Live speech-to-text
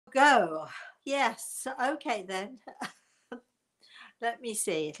Go. Yes. Okay then. Let me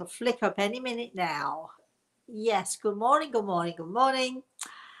see. It'll flick up any minute now. Yes. Good morning. Good morning. Good morning.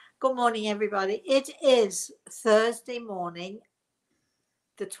 Good morning, everybody. It is Thursday morning,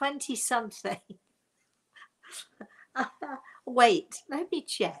 the 20 something. Wait, let me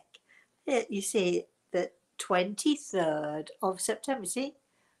check. You see, the 23rd of September. See,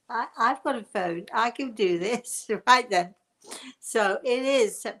 I've got a phone. I can do this. Right then. So it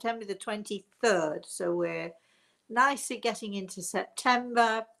is September the 23rd. So we're nicely getting into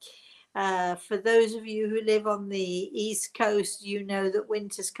September. For those of you who live on the East Coast, you know that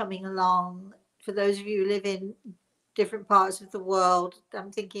winter's coming along. For those of you who live in different parts of the world,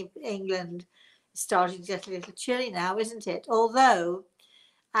 I'm thinking England, it's starting to get a little chilly now, isn't it? Although,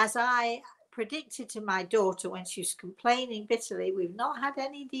 as I predicted to my daughter when she was complaining bitterly, we've not had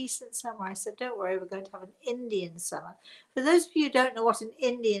any decent summer. I said, don't worry, we're going to have an Indian summer. For those of you who don't know what an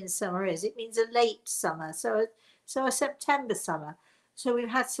Indian summer is, it means a late summer, so a September summer. So we've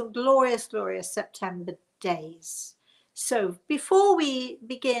had some glorious, glorious September days. So before we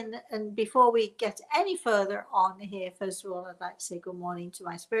begin and before we get any further on here, first of all, I'd like to say good morning to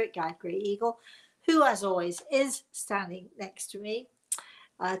my spirit guide, Grey Eagle, who, as always, is standing next to me,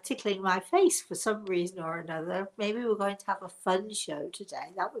 tickling my face for some reason or another. Maybe we're going to have a fun show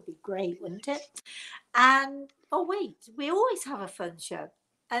today. That would be great, wouldn't it? And, oh, wait, we always have a fun show.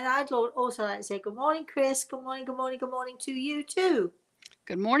 And I'd also like to say good morning, Chris. Good morning, good morning, good morning to you too.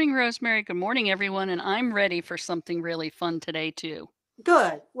 Good morning, Rosemary. Good morning, everyone. And I'm ready for something really fun today, too.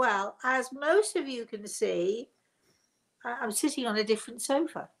 Good. Well, as most of you can see, I'm sitting on a different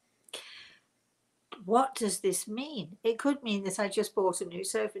sofa. What does this mean? It could mean that I just bought a new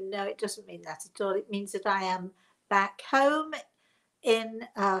sofa. No, it doesn't mean that at all. It means that I am back home in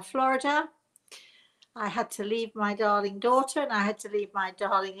Florida. I had to leave my darling daughter and I had to leave my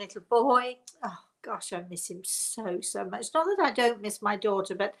darling little boy. Oh, gosh, I miss him so, so much. Not that I don't miss my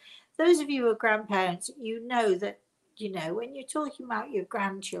daughter, but those of you who are grandparents, you know that, when you're talking about your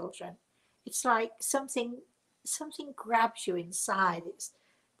grandchildren, it's like something grabs you inside. It's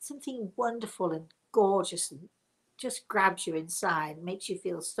something wonderful and gorgeous and just grabs you inside, makes you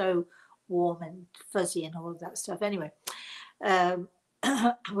feel so warm and fuzzy and all of that stuff. Anyway, I'm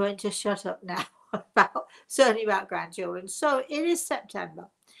going to shut up now certainly about grandchildren. So it is September,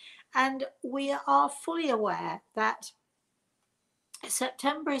 and we are fully aware that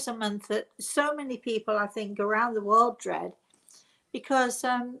September is a month that so many people, I think, around the world dread because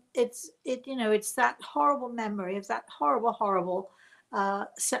it's that horrible memory of that horrible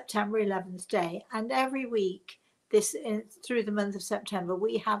September 11th day, and every week through the month of September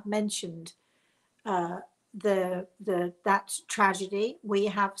we have mentioned uh, that tragedy. We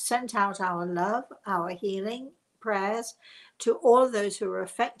have sent out our love, our healing prayers to all of those who were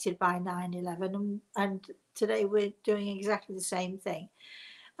affected by 9/11, and today we're doing exactly the same thing.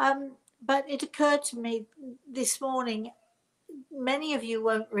 But it occurred to me this morning, many of you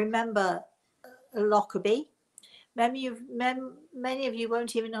won't remember Lockerbie. Many of you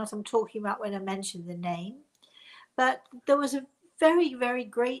won't even know what I'm talking about when I mention the name. But there was a very, very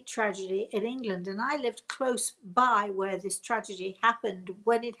great tragedy in England, and I lived close by where this tragedy happened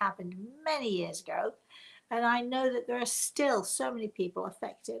when it happened many years ago. And I know that there are still so many people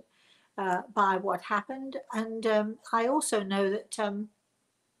affected by what happened. And I also know that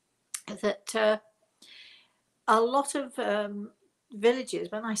a lot of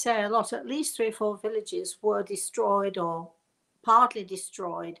villages, when I say a lot, at least 3 or 4 villages were destroyed or partly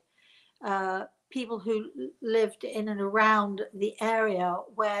destroyed. People who lived in and around the area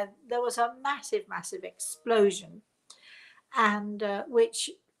where there was a massive, massive explosion, and which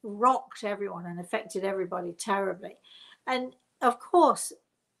rocked everyone and affected everybody terribly. And of course,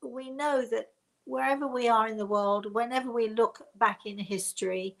 we know that wherever we are in the world, whenever we look back in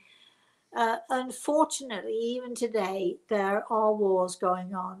history, unfortunately, even today, there are wars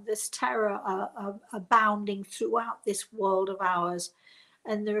going on. There's terror abounding throughout this world of ours,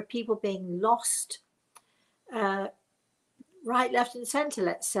 and there are people being lost, uh, right, left, and centre,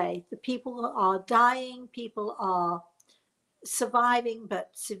 let's say. The people are dying, people are surviving but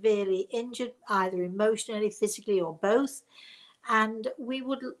severely injured, either emotionally, physically, or both. And we've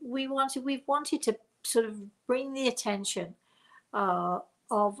wanted to sort of bring the attention uh,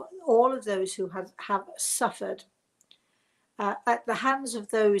 of all of those who have suffered at the hands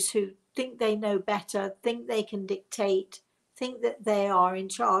of those who think they know better, think they can dictate, think that they are in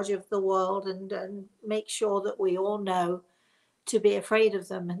charge of the world, and make sure that we all know to be afraid of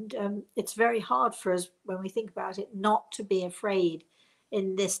them. And it's very hard for us, when we think about it, not to be afraid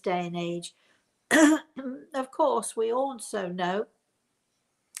in this day and age. Of course, we also know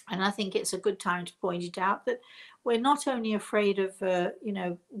And I think it's a good time to point it out that we're not only afraid of,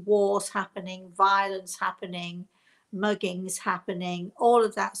 wars happening, violence happening, muggings happening, all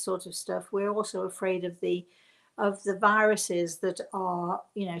of that sort of stuff. We're also afraid of the viruses that are,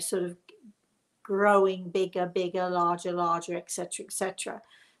 sort of growing bigger, bigger, larger, larger, etc., etc.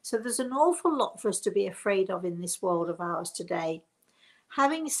 So there's an awful lot for us to be afraid of in this world of ours today.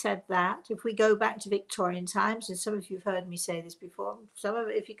 Having said that, if we go back to Victorian times, and some of you have heard me say this before, some of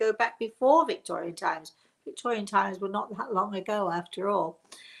it, if you go back before Victorian times were not that long ago after all.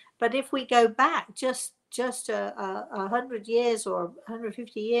 But if we go back just 100 years or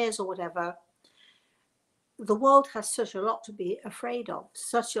 150 years or whatever, the world has such a lot to be afraid of,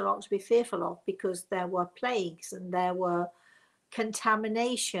 such a lot to be fearful of, because there were plagues and there were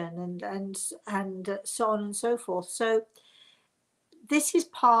contamination and so on and so forth. So this is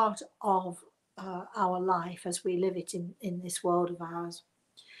part of our life as we live it in this world of ours.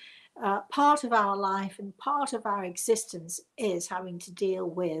 Part of our life and part of our existence is having to deal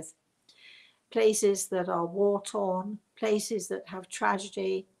with places that are war-torn, places that have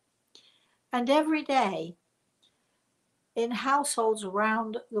tragedy. And every day in households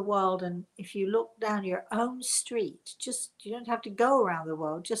around the world, and if you look down your own street, just you don't have to go around the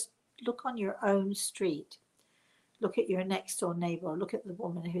world, just look on your own street. Look at your next door neighbor, look at the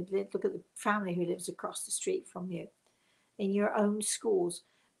woman look at the family who lives across the street from you. In your own schools,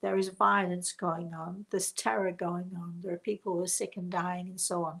 there is violence going on, there's terror going on, there are people who are sick and dying and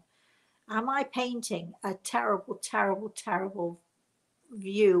so on. Am I painting a terrible, terrible, terrible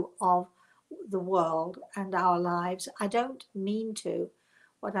view of the world and our lives? I don't mean to.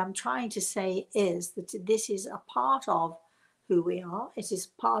 What I'm trying to say is that this is a part of who we are. It is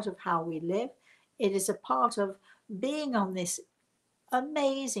part of how we live. It is a part of being on this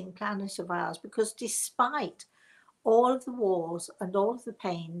amazing planet of ours, because despite all of the wars and all of the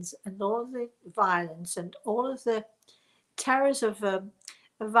pains and all of the violence and all of the terrors of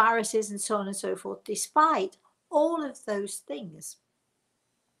viruses and so on and so forth, despite all of those things,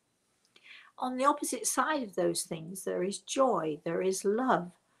 on the opposite side of those things, there is joy, there is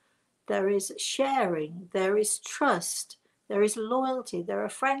love, there is sharing, there is trust, there is loyalty, there are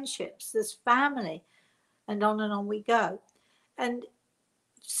friendships, there's family, and on we go. And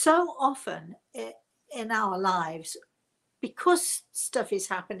so often in our lives, because stuff is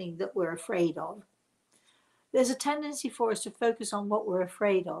happening that we're afraid of, there's a tendency for us to focus on what we're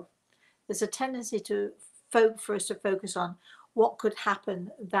afraid of. There's a tendency for us to focus on what could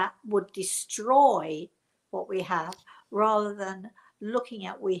happen that would destroy what we have, rather than looking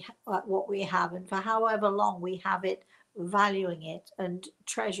at what we have, and for however long we have it, valuing it and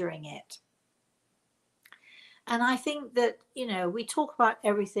treasuring it. And I think that, we talk about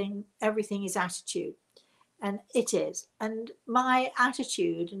everything is attitude, and it is. And my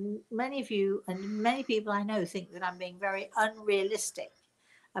attitude, and many of you and many people I know think that I'm being very unrealistic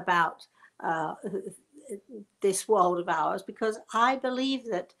about this world of ours, because I believe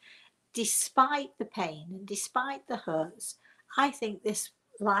that despite the pain and despite the hurts, I think this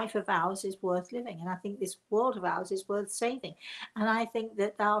life of ours is worth living, and I think this world of ours is worth saving, and I think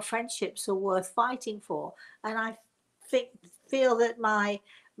that our friendships are worth fighting for, and I feel that my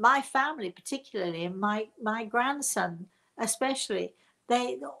family particularly, and my grandson especially,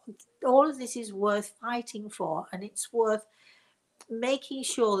 all of this is worth fighting for, and it's worth making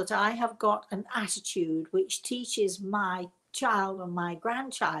sure that I have got an attitude which teaches my child and my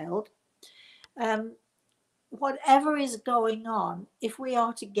grandchild, whatever is going on, if we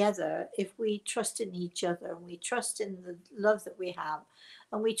are together, if we trust in each other, and we trust in the love that we have,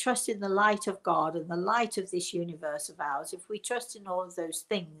 and we trust in the light of God and the light of this universe of ours, if we trust in all of those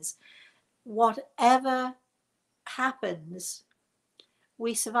things, whatever happens,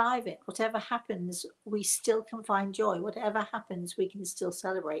 we survive it. Whatever happens, we still can find joy. Whatever happens, we can still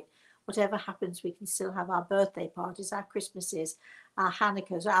celebrate. Whatever happens, we can still have our birthday parties, our Christmases, our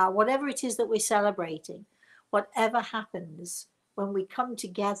Hanukkahs, our whatever it is that we're celebrating. Whatever happens, when we come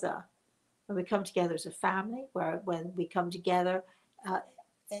together as a family, when we come together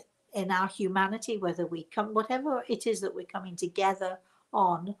in our humanity, whatever it is that we're coming together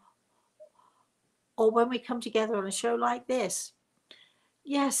on, or when we come together on a show like this,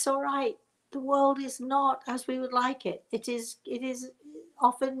 yes, all right, the world is not as we would like it. It is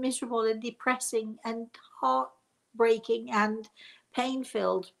often miserable and depressing and heartbreaking and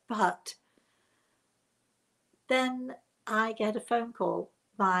pain-filled, but then I get a phone call,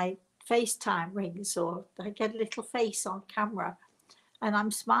 my FaceTime rings, or I get a little face on camera, and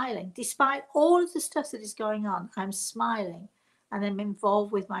I'm smiling. Despite all of the stuff that is going on, I'm smiling, and I'm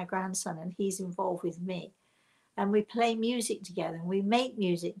involved with my grandson, and he's involved with me. and we play music together and we make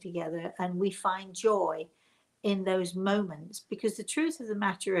music together and we find joy in those moments, because the truth of the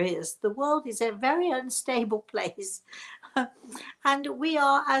matter is the world is a very unstable place. And we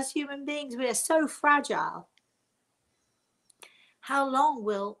are, as human beings, we are so fragile. how long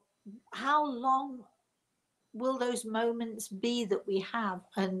will how long will those moments be that we have,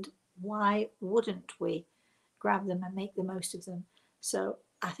 and why wouldn't we grab them and make the most of them? So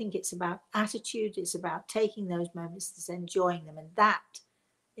I think it's about attitude, it's about taking those moments, it's enjoying them, and that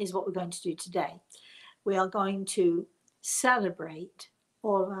is what we're going to do today. We are going to celebrate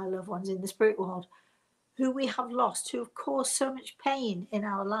all of our loved ones in the spirit world who we have lost, who have caused so much pain in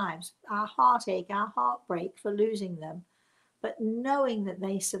our lives, our heartache, our heartbreak for losing them. But knowing that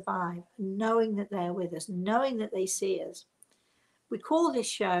they survive, knowing that they're with us, knowing that they see us. We call this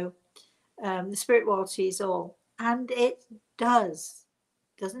show The Spirit World Sees All, and it does,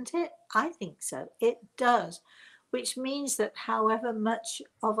 doesn't it? I think so. It does, which means that however much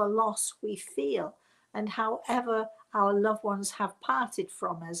of a loss we feel, and however our loved ones have parted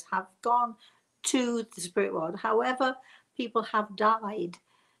from us, have gone to the spirit world, however people have died,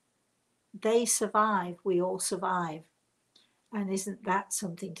 they survive, we all survive. And isn't that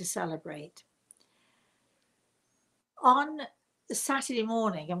something to celebrate? On Saturday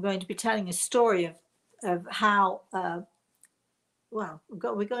morning, I'm going to be telling a story of how,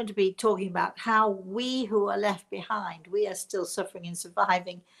 we're going to be talking about how we who are left behind, we are still suffering and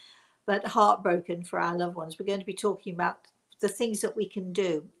surviving, but heartbroken for our loved ones. We're going to be talking about the things that we can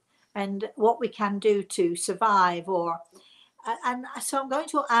do and what we can do to survive. And so I'm going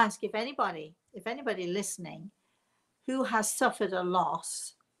to ask if anybody listening who has suffered a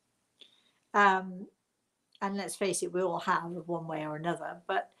loss, and let's face it, we all have one way or another,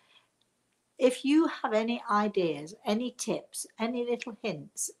 but if you have any ideas, any tips, any little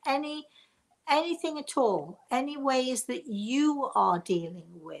hints, anything at all, any ways that you are dealing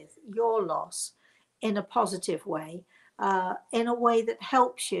with your loss in a positive way, in a way that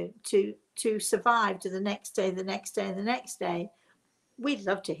helps you to survive to the next day, the next day, and the next day, we'd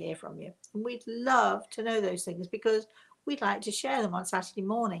love to hear from you. And we'd love to know those things, because we'd like to share them on Saturday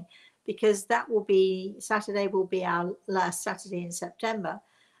morning, because Saturday will be our last Saturday in September.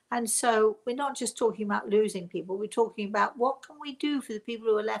 And so we're not just talking about losing people, we're talking about what can we do for the people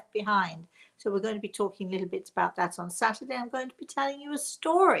who are left behind. So we're going to be talking a little bit about that on Saturday. I'm going to be telling you a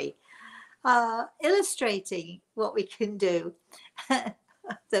story illustrating what we can do,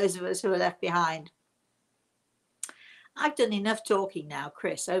 those of us who are left behind. I've done enough talking now.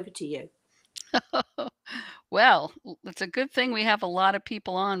 Chris, over to you. Well, it's a good thing we have a lot of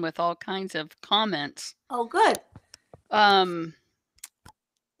people on with all kinds of comments. Oh, good.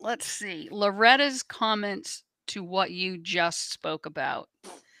 Let's see. Loretta's comments to what you just spoke about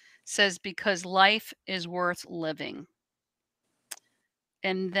says, because life is worth living.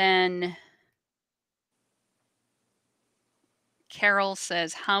 And then Carol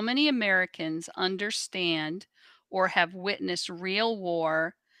says, how many Americans understand or have witnessed real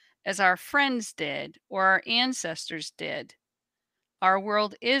war as our friends did or our ancestors did? Our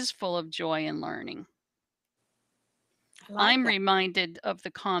world is full of joy and learning. I'm reminded of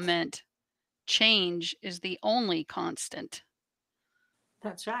the comment, change is the only constant.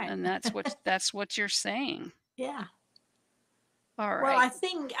 That's right. And that's what you're saying. Yeah. All right. Well, I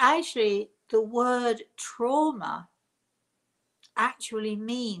think actually the word trauma actually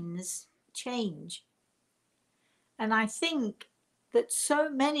means change. And I think that so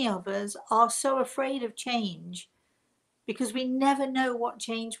many of us are so afraid of change because we never know what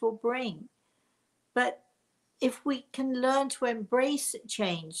change will bring. But if we can learn to embrace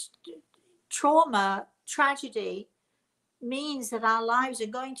change, trauma, tragedy means that our lives are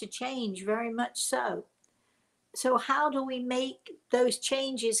going to change, very much so. So how do we make those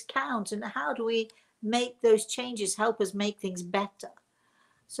changes count, and how do we make those changes help us make things better?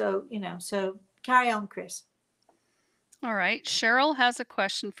 So, so carry on, Chris. All right. Cheryl has a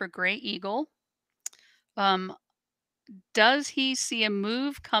question for Gray Eagle. Does he see a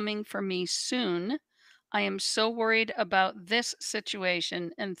move coming for me soon? I am so worried about this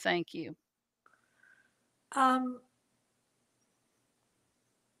situation, and thank you.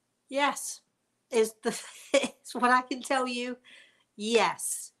 Yes, is what I can tell you.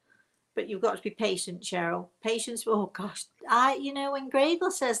 Yes, but you've got to be patient, Cheryl. Patience. Oh gosh, when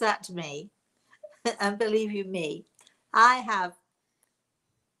Gradle says that to me, and believe you me, I have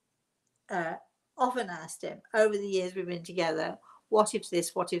often asked him over the years we've been together, what if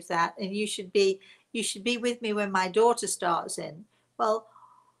this, what if that, and you should be with me when my daughter starts in. Well,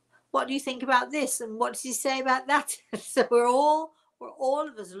 what do you think about this, and what does he say about that? So we're all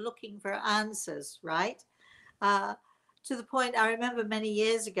of us looking for answers, right? To the point, I remember many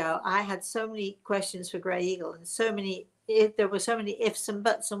years ago, I had so many questions for Grey Eagle, and so many, there were so many ifs and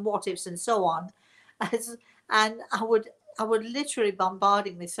buts and what ifs and so on. And I would literally bombard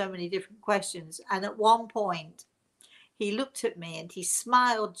him with so many different questions. And at one point, he looked at me and he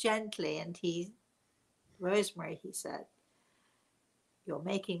smiled gently, and Rosemary, he said, "You're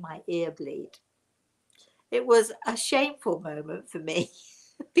making my ear bleed." It was a shameful moment for me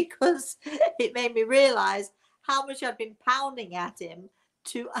because it made me realize how much I'd been pounding at him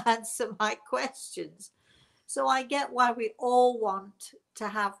to answer my questions. So I get why we all want to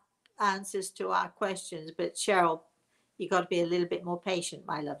have answers to our questions, but Cheryl, you got to be a little bit more patient,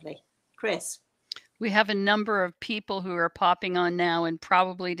 my lovely. Chris. We have a number of people who are popping on now and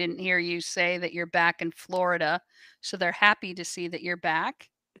probably didn't hear you say that you're back in Florida, so they're happy to see that you're back.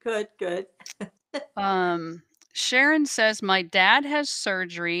 Good, good. Um, Sharon says, "My dad has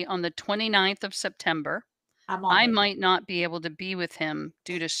surgery on the 29th of September. I'm on I it. might not be able to be with him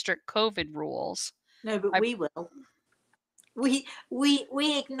due to strict COVID rules." No, but I we will. We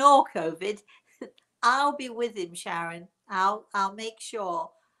ignore COVID. I'll be with him, Sharon. I'll make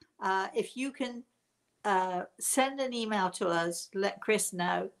sure. If you can send an email to us, let Chris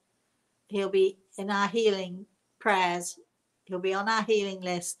know. He'll be in our healing prayers. He'll be on our healing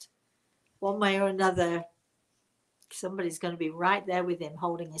list, one way or another. Somebody's going to be right there with him,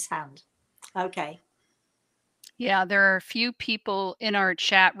 holding his hand. Okay. Yeah, there are a few people in our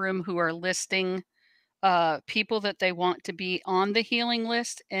chat room who are listing people that they want to be on the healing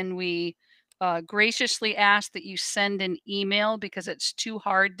list, and we graciously ask that you send an email because it's too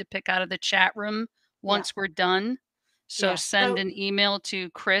hard to pick out of the chat room Yeah. once we're done. So Yes. send So an email to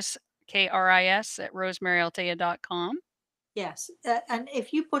Chris, KRIS, at rosemaryaltea.com. yes, and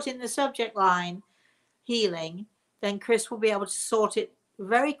if you put in the subject line healing, then Chris will be able to sort it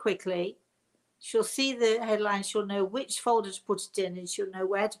very quickly. She'll see the headline, she'll know which folder to put it in, and she'll know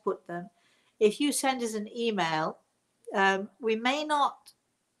where to put them. If you send us an email, we may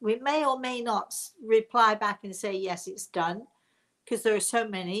or may not reply back and say, yes, it's done, because there are so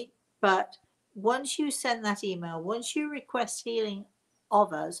many. But once you send that email, once you request healing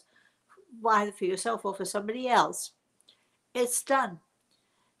of us, either for yourself or for somebody else, it's done.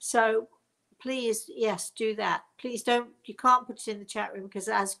 So please, yes, do that. Please don't, you can't put it in the chat room because,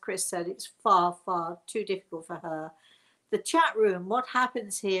 as Chris said, it's far, far too difficult for her. The chat room, what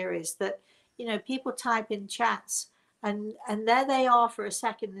happens here is that, people type in chats, and there they are for a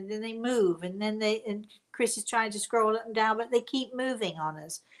second, and then they move, and Chris is trying to scroll up and down, but they keep moving on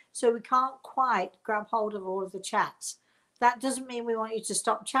us. So we can't quite grab hold of all of the chats. That doesn't mean we want you to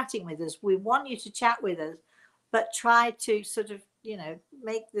stop chatting with us. We want you to chat with us, but try to sort of,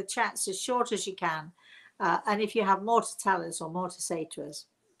 make the chats as short as you can. And if you have more to tell us or more to say to us,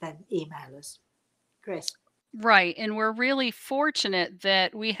 then email us. Chris. Right. And we're really fortunate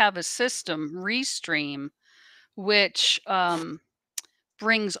that we have a system, Restream, which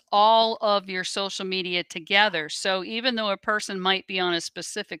brings all of your social media together. So even though a person might be on a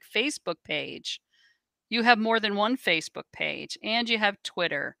specific Facebook page, you have more than one Facebook page, and you have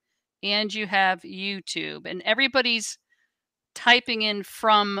Twitter, and you have YouTube, and everybody's typing in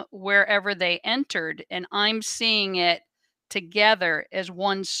from wherever they entered, and I'm seeing it together as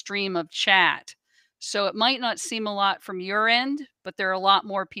one stream of chat. So it might not seem a lot from your end, but there are a lot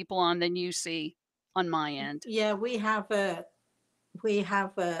more people on than you see on my end. Yeah, we have a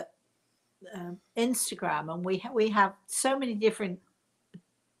Instagram, and we have so many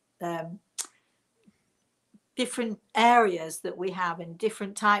um, different areas that we have, and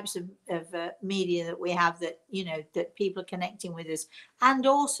different types of media that we have, that that people are connecting with us, and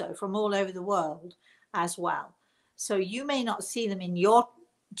also from all over the world as well. So you may not see them in your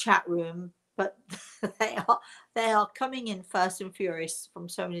chat room, but they are they are coming in fast and furious from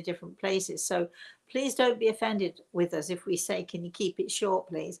so many different places. So please don't be offended with us if we say, can you keep it short,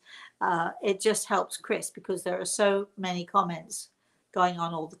 please? It just helps Chris, because there are so many comments going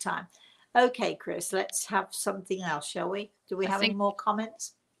on all the time. Okay, Chris, let's have something else, shall we? Do we I have any think, more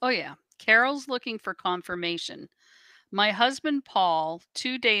comments? oh yeah, Carol's looking for confirmation. My husband Paul,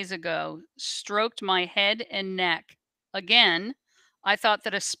 2 days ago, stroked my head and neck. Again, I thought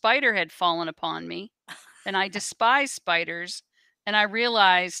that a spider had fallen upon me, and I despise spiders, and I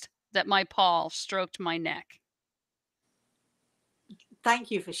realized that my Paul stroked my neck.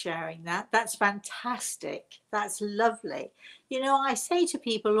 Thank you for sharing that. That's fantastic. That's lovely. I say to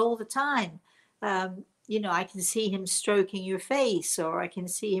people all the time, I can see him stroking your face, or I can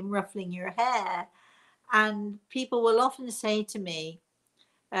see him ruffling your hair. And people will often say to me,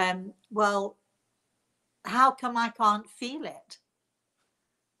 well, how come I can't feel it?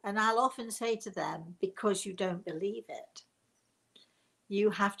 And I'll often say to them, because you don't believe it, you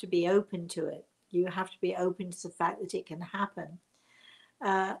have to be open to it. You have to be open to the fact that it can happen.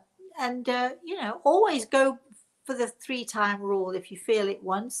 Uh, and, always go for the 3-time rule. If you feel it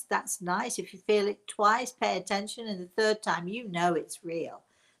once, that's nice. If you feel it twice, pay attention. And the third time, it's real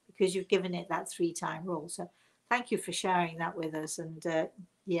because you've given it that 3-time rule. So thank you for sharing that with us. And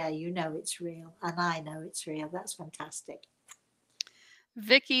yeah, it's real. And I know it's real. That's fantastic.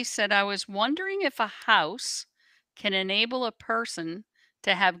 Vicky said, I was wondering if a house can enable a person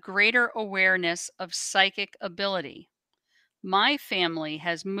to have greater awareness of psychic ability. My family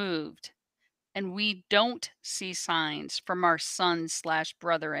has moved and we don't see signs from our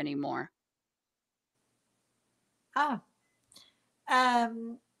son/brother anymore. Ah,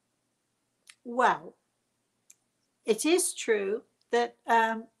 well, it is true that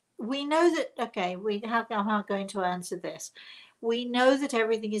we know that, okay, I'm going to answer this. We know that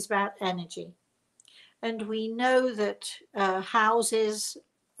everything is about energy. And we know that houses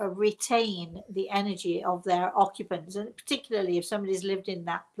retain the energy of their occupants, and particularly if somebody's lived in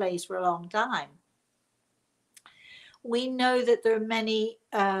that place for a long time. We know that there are many,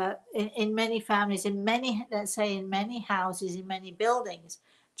 in many families, let's say in many houses, in many buildings,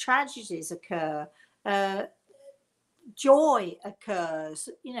 tragedies occur, uh, joy occurs,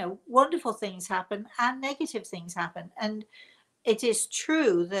 wonderful things happen and negative things happen. And it is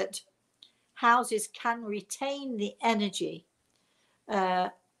true that houses can retain the energy uh,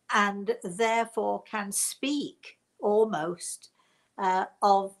 and therefore can speak almost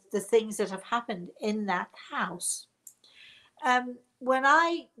of the things that have happened in that house. When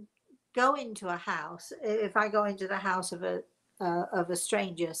I go into a house, if I go into the house of a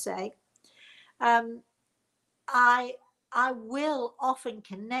stranger, say, um, I I will often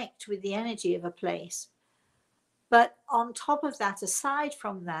connect with the energy of a place. But on top of that, aside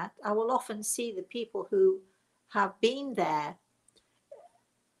from that, I will often see the people who have been there,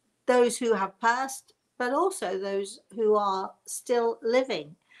 those who have passed, but also those who are still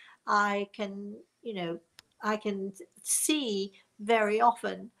living. I can, I can see very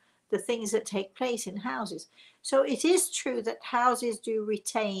often the things that take place in houses. So it is true that houses do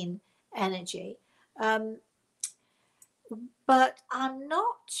retain energy. Um, but I'm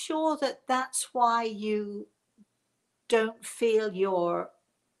not sure that that's why you don't feel your,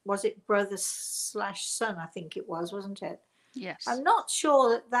 was it brother/son? I think it was, wasn't it? Yes. I'm not sure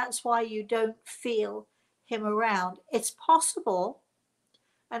that that's why you don't feel him around. It's possible,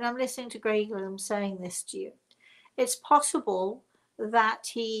 and I'm listening to Greg as I'm saying this to you. It's possible that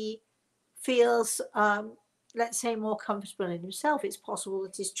he feels, let's say, more comfortable in himself. It's possible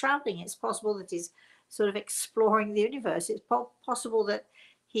that he's traveling. It's possible that he's sort of exploring the universe. It's possible that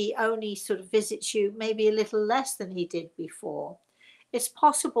he only sort of visits you maybe a little less than he did before. It's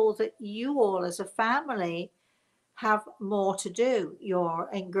possible that you all as a family have more to do. You're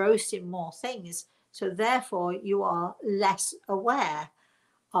engrossed in more things. So therefore you are less aware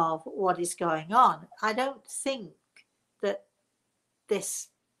of what is going on. I don't think that this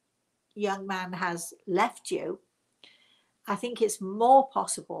young man has left you. I think it's more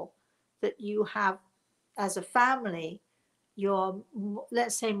possible that you have, as a family, you're,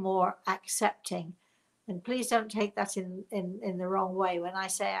 let's say, more accepting. And please don't take that in the wrong way. When I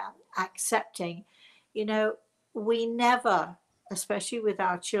say accepting, you know, we never, especially with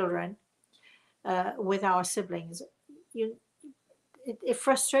our children, with our siblings, you, it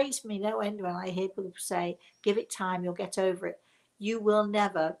frustrates me no end when I hear people say, give it time, you'll get over it. You will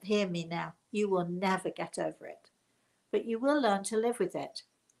never, hear me now, you will never get over it. But you will learn to live with it.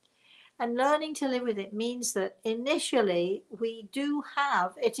 And learning to live with it means that initially we do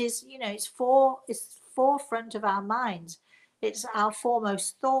have, it is, it's forefront of our minds. It's our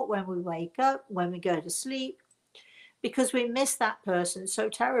foremost thought when we wake up, when we go to sleep, because we miss that person so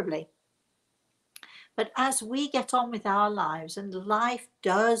terribly. But as we get on with our lives, and life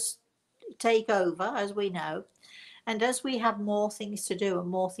does take over, as we know, and as we have more things to do and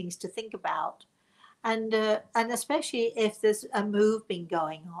more things to think about, and especially if there's a move been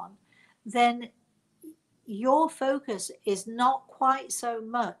going on, then your focus is not quite so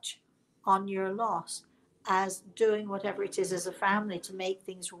much on your loss as doing whatever it is as a family to make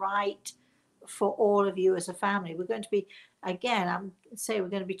things right for all of you as a family. We're going to be, again, I'm say we're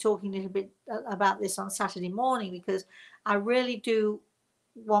going to be talking a little bit about this on Saturday morning, because I really do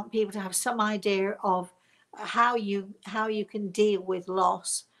want people to have some idea of how you can deal with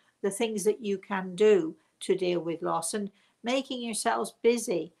loss, the things that you can do to deal with loss, and making yourselves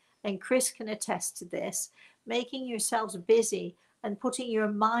busy. And Chris can attest to this, making yourselves busy and putting your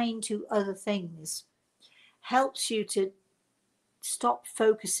mind to other things helps you to stop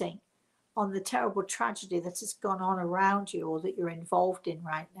focusing on the terrible tragedy that has gone on around you or that you're involved in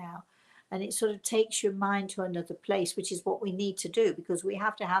right now. And it sort of takes your mind to another place, which is what we need to do, because we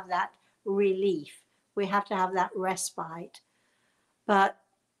have to have that relief. We have to have that respite. But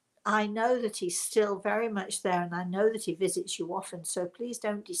I know that he's still very much there, and I know that he visits you often. So please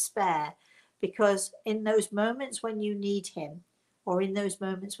don't despair, because in those moments when you need him, or in those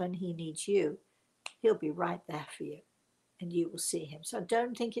moments when he needs you, he'll be right there for you, and you will see him. So I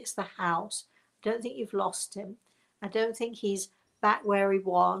don't think it's the house. I don't think you've lost him. I don't think he's back where he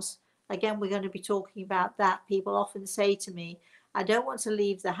was. Again, we're going to be talking about that. People often say to me, I don't want to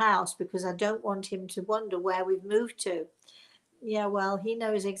leave the house because I don't want him to wonder where we've moved to. Yeah, well, he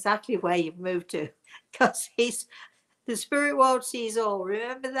knows exactly where you've moved to, because he's the spirit world sees all.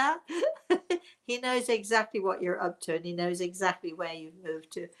 Remember that? He knows exactly what you're up to, and he knows exactly where you've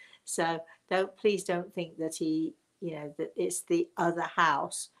moved to. So please don't think that that it's the other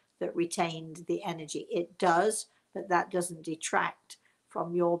house that retained the energy. It does, but that doesn't detract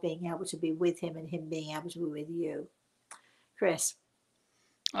from your being able to be with him and him being able to be with you. Chris.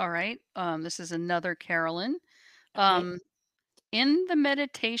 All right. This is another Carolyn. Okay. In the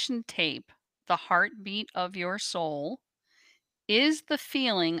meditation tape, The Heartbeat of Your Soul, is the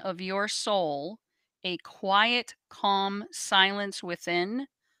feeling of your soul a quiet, calm silence within,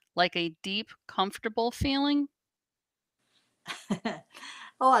 like a deep, comfortable feeling?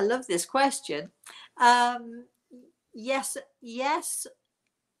 Oh, I love this question. Um, yes, yes.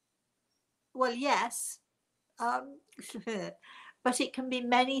 Well, yes. Um, but it can be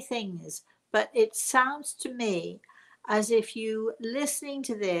many things. But it sounds to me as if you listening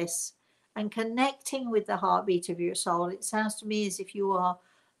to this and connecting with the heartbeat of your soul, it sounds to me as if you are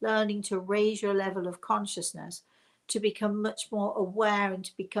learning to raise your level of consciousness, to become much more aware and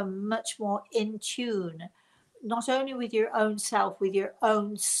to become much more in tune, not only with your own self, with your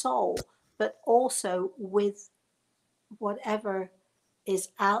own soul, but also with whatever is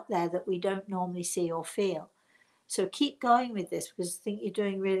out there that we don't normally see or feel. So keep going with this, because I think you're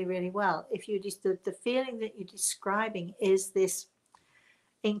doing really, really well. If you just the feeling that you're describing is this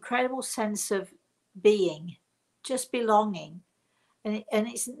incredible sense of being, just belonging, and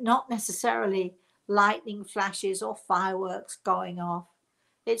it's not necessarily lightning flashes or fireworks going off.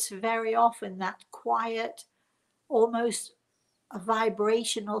 It's very often that quiet, almost a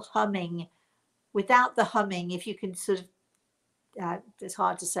vibrational humming. Without the humming, if you can sort of, it's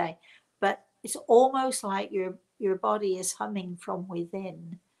hard to say, but it's almost like your body is humming from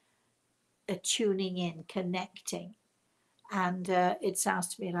within, tuning in, connecting. And it sounds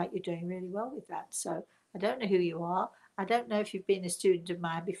to me like you're doing really well with that. So I don't know who you are. I don't know if you've been a student of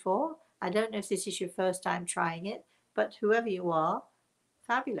mine before. I don't know if this is your first time trying it, but whoever you are,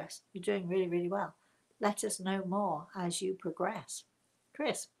 fabulous. You're doing really, really well. Let us know more as you progress.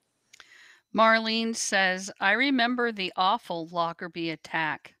 Chris. Marlene says, I remember the awful Lockerbie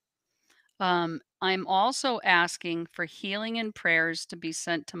attack. I'm also asking for healing and prayers to be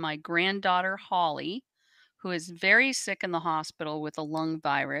sent to my granddaughter, Holly, who is very sick in the hospital with a lung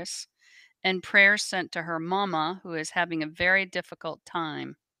virus, and prayers sent to her mama, who is having a very difficult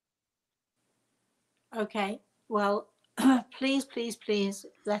time. Okay. Well, please, please, please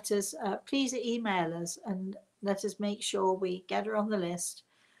let us, please email us and let us make sure we get her on the list.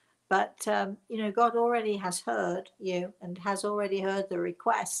 But, God already has heard you and has already heard the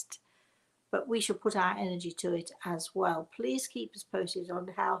request, but we should put our energy to it as well. Please keep us posted on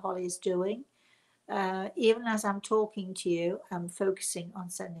how Holly is doing. Even as I'm talking to you, I'm focusing on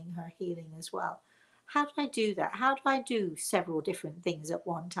sending her healing as well. How do I do that? How do I do several different things at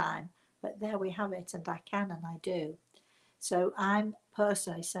one time? But there we have it, and I can and I do. So I'm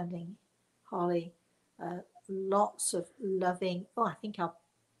personally sending Holly lots of loving. Oh, I think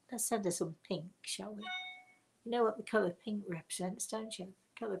let's send her some pink, shall we? You know what the colour pink represents, don't you?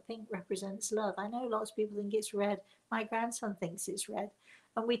 The colour pink represents love. I know lots of people think it's red. My grandson thinks it's red.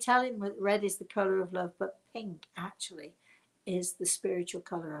 And we tell him that red is the colour of love, but pink actually is the spiritual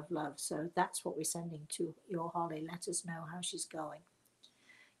colour of love. So that's what we're sending to your Holly. Let us know how she's going.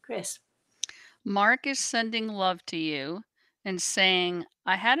 Chris. Mark is sending love to you and saying,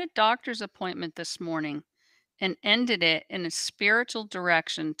 I had a doctor's appointment this morning and ended it in a spiritual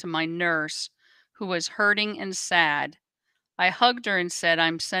direction to my nurse who was hurting and sad. I hugged her and said,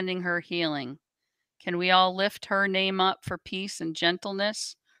 I'm sending her healing. Can we all lift her name up for peace and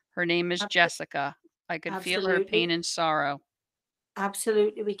gentleness? Her name is Jessica. I could feel her pain Absolutely. and sorrow.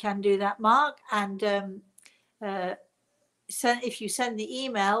 Absolutely, we can do that, Mark. And uh, if you send the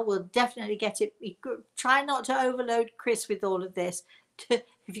email, we'll definitely get it. Try not to overload Chris with all of this.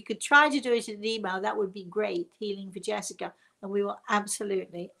 If you could try to do it in an email, that would be great. Healing for Jessica. and we will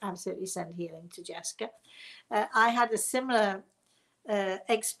absolutely, absolutely send healing to Jessica. I had a similar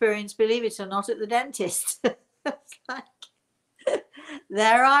experience, believe it or not, at the dentist. It's like,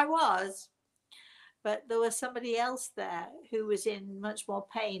 there I was, but there was somebody else there who was in much more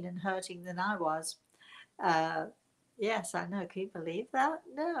pain and hurting than I was. Uh, yes, I know. Can you believe that?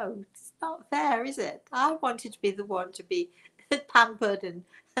 No, it's not fair, is it? I wanted to be the one to be pampered and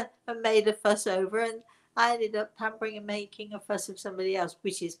made a fuss over, and I ended up pampering and making a fuss of somebody else,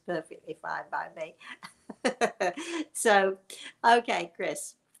 which is perfectly fine by me. So, okay,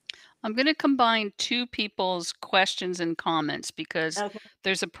 Chris. I'm going to combine two people's questions and comments because Okay.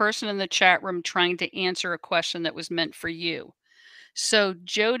 there's a person in the chat room trying to answer a question that was meant for you. So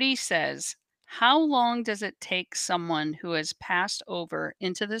Jody says, how long does it take someone who has passed over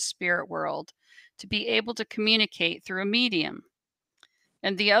into the spirit world to be able to communicate through a medium?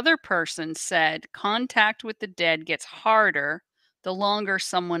 And the other person said, contact with the dead gets harder the longer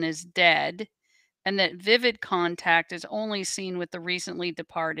someone is dead, and that vivid contact is only seen with the recently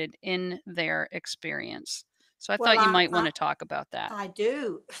departed in their experience. So I Well, thought you might want to talk about that. I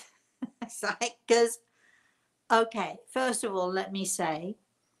do. It's like, because, okay, first of all, let me say,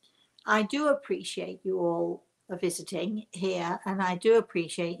 I do appreciate you all visiting here, and I do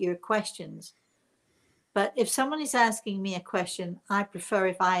appreciate your questions. But if someone is asking me a question, I prefer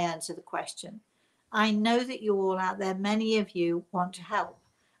if I answer the question. I know that you all out there, many of you want to help,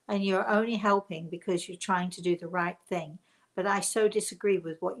 and you're only helping because you're trying to do the right thing. But I so disagree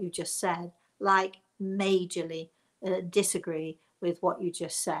with what you just said, like majorly disagree with what you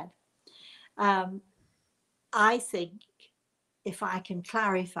just said. I think, if I can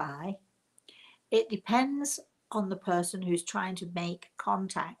clarify, it depends on the person who's trying to make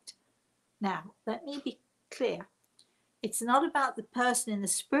contact. Now, let me be clear. It's not about the person in the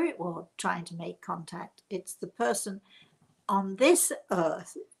spirit world trying to make contact. It's the person on this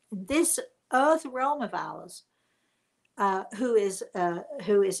earth realm of ours, who is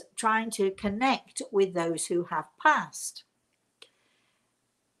trying to connect with those who have passed.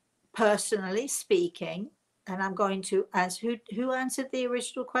 Personally speaking, and I'm going to ask who answered the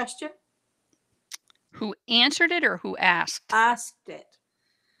original question? Who answered it or who asked? Asked it.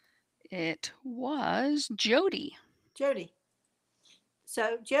 It was Jody. Jody.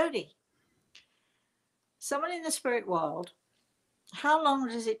 So, Jody, someone in the spirit world, how long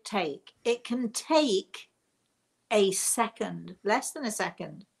does it take? It can take a second, less than a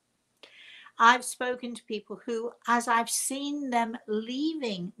second. I've spoken to people who, as I've seen them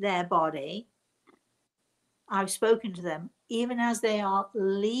leaving their body, I've spoken to them even as they are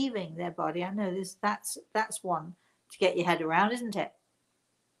leaving their body. I know this. That's one to get your head around, isn't it?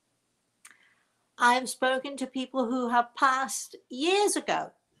 I've spoken to people who have passed years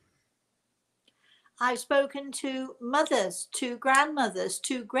ago. I've spoken to mothers, to grandmothers,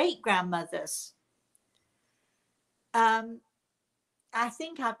 to great grandmothers. I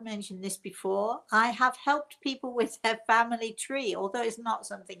think I've mentioned this before. I have helped people with their family tree, although it's not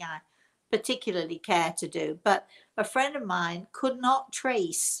something I particularly care to do. But a friend of mine could not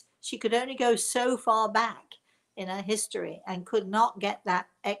trace, she could only go so far back in her history and could not get that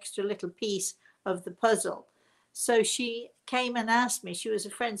extra little piece of the puzzle. So she came and asked me, she was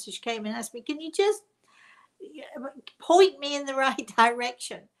a friend, so she came and asked me, can you just point me in the right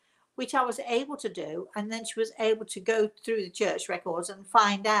direction? Which I was able to do, and then she was able to go through the church records and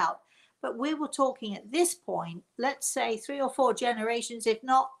find out. But we were talking at this point, let's say 3 or 4 generations, if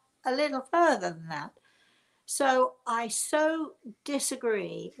not a little further than that. So I so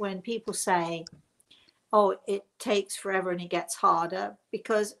disagree when people say, oh, it takes forever and it gets harder,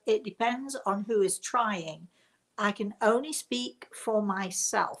 because it depends on who is trying. I can only speak for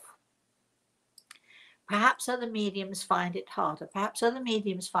myself. Perhaps other mediums find it harder. Perhaps other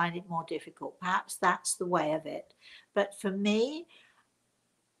mediums find it more difficult. Perhaps that's the way of it. But for me,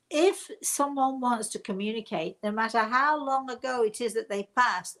 if someone wants to communicate, no matter how long ago it is that they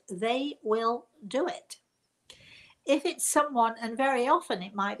passed, they will do it. If it's someone, and very often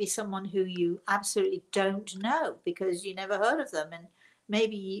it might be someone who you absolutely don't know because you never heard of them, and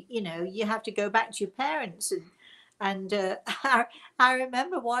maybe you have to go back to your parents, and I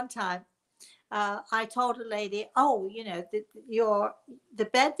remember one time I told a lady, "Oh, the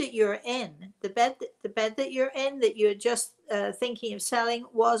bed that you're in, the bed that you're in, that you're just thinking of selling,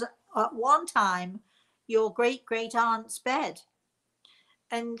 was at one time your great great aunt's bed."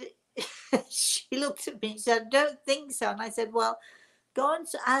 And she looked at me and said, "I don't think so." And I said, "Well, go and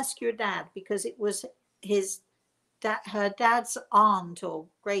ask your dad, because it was her dad's aunt or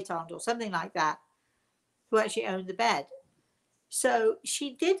great aunt or something like that who actually owned the bed." So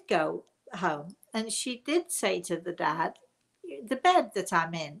she did go home and she did say to the dad, the bed that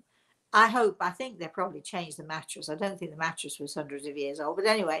I'm in, I think they probably changed the mattress. I don't think the mattress was hundreds of years old, but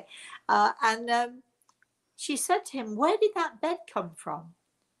anyway. And she said to him, "Where did that bed come from?"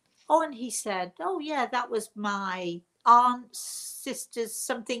 Oh, and he said, "Oh, yeah, that was my aunt's sister's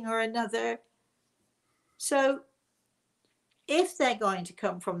something or another." So if they're going to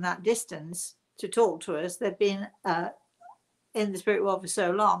come from that distance to talk to us, they've been in the spirit world for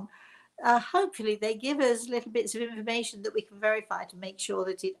so long. Hopefully they give us little bits of information that we can verify to make sure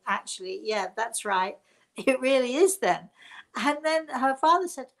that it actually, yeah, that's right, it really is them. And then her father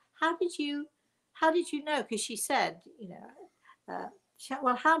said, how did you know?" Because she said,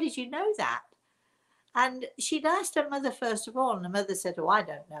 well, how did you know that? And she'd asked her mother first of all, and the mother said, "Oh, I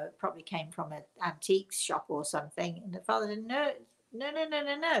don't know. It probably came from an antiques shop or something." And the father said, "No, no, no, no,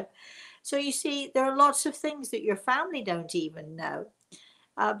 no, no." So you see, there are lots of things that your family don't even know.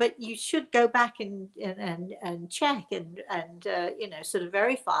 But you should go back and check and sort of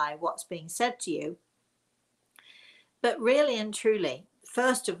verify what's being said to you. But really and truly,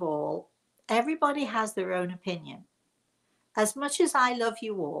 first of all, everybody has their own opinion. As much as I love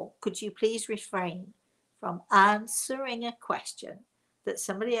you all, could you please refrain from answering a question that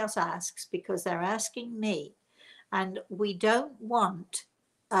somebody else asks because they're asking me? And we don't want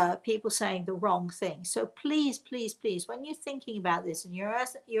people saying the wrong thing. So please, please, please, when you're thinking about this and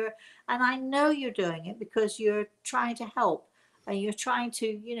and I know you're doing it because you're trying to help and you're trying to,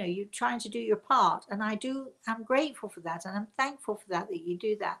 you're trying to do your part. And I'm grateful for that. And I'm thankful for that you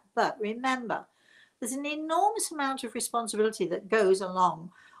do that. But remember, there's an enormous amount of responsibility that goes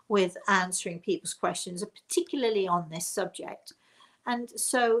along with answering people's questions, particularly on this subject. And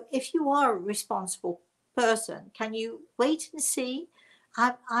so if you are a responsible person, can you wait and see?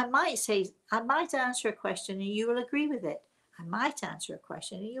 I might answer a question and you will agree with it. I might answer a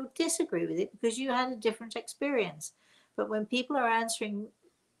question and you'll disagree with it because you had a different experience. But when people are answering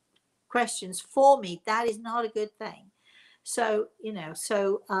questions for me, that is not a good thing. So,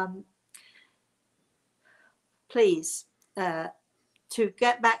 please, to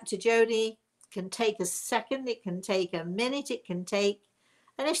get back to Jody can take a second, it can take a minute, it can take.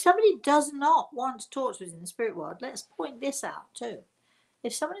 And if somebody does not want to talk to us in the spirit world, let's point this out too.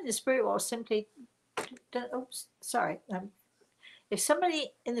 If someone in the spirit world simply, if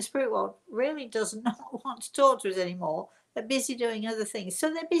somebody in the spirit world really does not want to talk to us anymore, they're busy doing other things.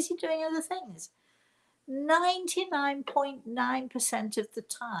 So they're busy doing other things. 99.9% of the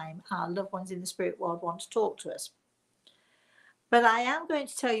time, our loved ones in the spirit world want to talk to us. But I am going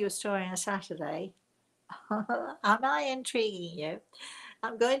to tell you a story on a Saturday. Am I intriguing you?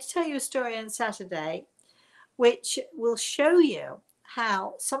 I'm going to tell you a story on Saturday which will show you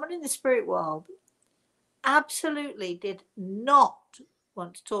how someone in the spirit world absolutely did not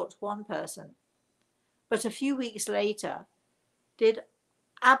want to talk to one person, but a few weeks later did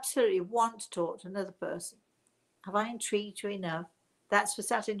absolutely want to talk to another person. Have I intrigued you enough? That's for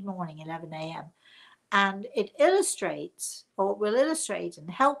Saturday morning, 11 a.m. And it illustrates, or will illustrate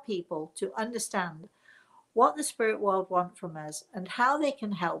and help people to understand what the spirit world want from us and how they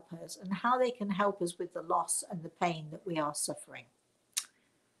can help us and how they can help us with the loss and the pain that we are suffering.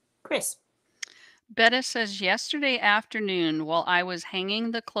 Chris. Betta says, yesterday afternoon, while I was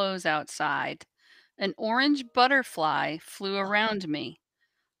hanging the clothes outside, an orange butterfly flew around me.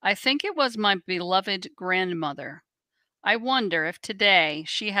 I think it was my beloved grandmother. I wonder if today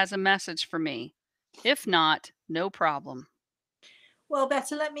she has a message for me. If not, no problem. Well,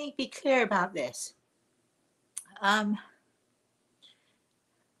 Betta, let me be clear about this. We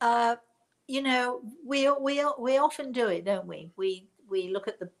often do it, don't we? We look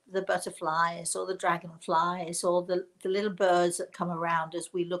at the butterflies or the dragonflies or the little birds that come around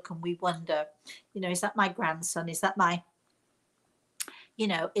us. We look and we wonder, is that my grandson? Is that my,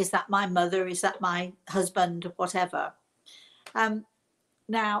 is that my mother? Is that my husband? Whatever.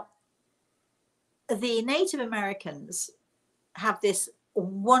 Now, the Native Americans have this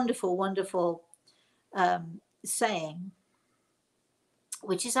wonderful, wonderful saying,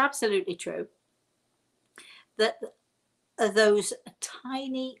 which is absolutely true, that those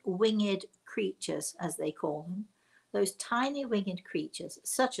tiny winged creatures, as they call them, those tiny winged creatures,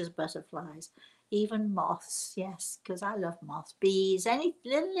 such as butterflies, even moths, yes, because I love moths, bees, any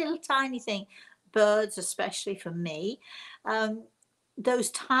little tiny thing, birds, especially for me,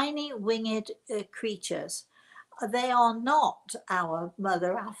 those tiny winged creatures, they are not our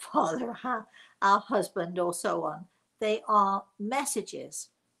mother, our father, our husband, or so on. They are messages.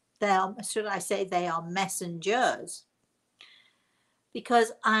 They are, should I say, they are messengers.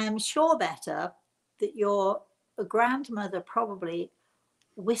 Because I am sure, Betta, that your grandmother probably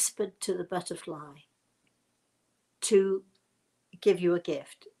whispered to the butterfly to give you a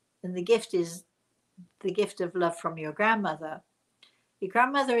gift, and the gift is the gift of love from your grandmother. Your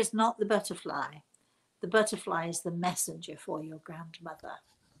grandmother is not the butterfly. The butterfly is the messenger for your grandmother.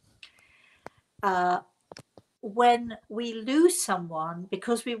 When we lose someone,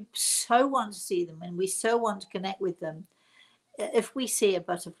 because we so want to see them and we so want to connect with them, if we see a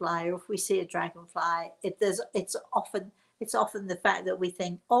butterfly or if we see a dragonfly, it's often the fact that we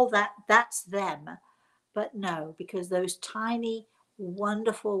think, oh, that's them. But no, because those tiny,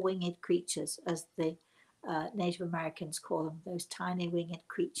 wonderful winged creatures, as the Native Americans call them, those tiny winged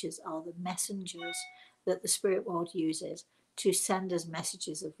creatures are the messengers that the spirit world uses to send us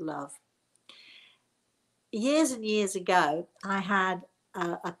messages of love. Years and years ago, I had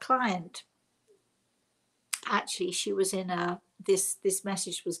a client. Actually, she was in this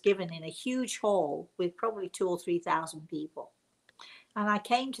message was given in a huge hall with probably 2,000 or 3,000 people. And I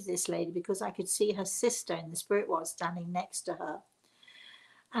came to this lady because I could see her sister in the spirit world standing next to her.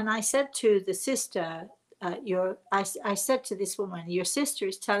 And I said to the sister, I said to this woman, your sister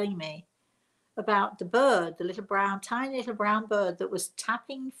is telling me about the bird, the little brown, tiny little brown bird that was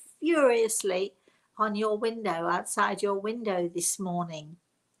tapping furiously on your window, outside your window this morning.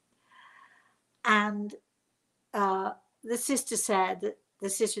 And the sister said, the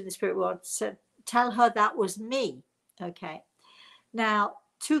sister in the spirit world said, tell her that was me. Okay. Now,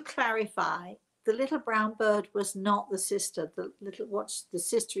 to clarify, the little brown bird was not the sister. What the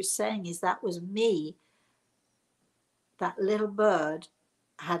sister is saying is that was me. That little bird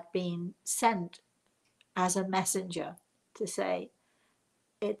had been sent as a messenger to say,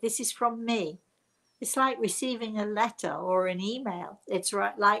 this is from me. It's like receiving a letter or an email. It's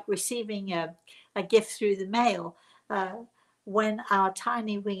like receiving a gift through the mail. When our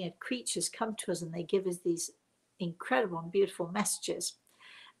tiny winged creatures come to us and they give us these incredible and beautiful messages,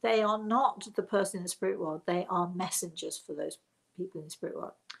 they are not the person in the spirit world. They are messengers for those people in the spirit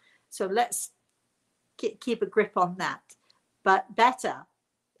world. So let's keep a grip on that. But better,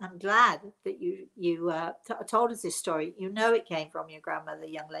 I'm glad that you told us this story. You know it came from your grandmother,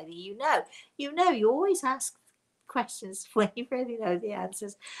 young lady. You always ask questions when you really know the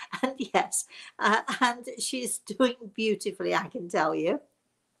answers. And yes, and she's doing beautifully, I can tell you.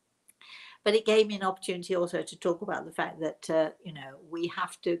 But it gave me an opportunity also to talk about the fact that, we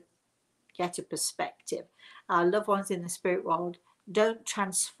have to get a perspective. Our loved ones in the spirit world don't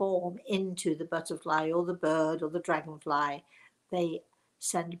transform into the butterfly or the bird or the dragonfly. They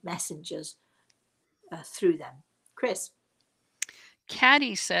send messengers through them. Chris?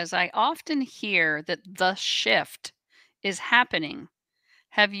 Caddy says, I often hear that the shift is happening.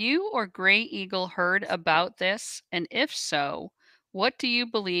 Have you or Gray Eagle heard about this? And if so, what do you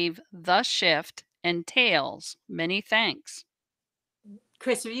believe the shift entails? Many thanks.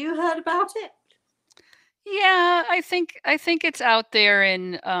 Chris, have you heard about it? Yeah, I think it's out there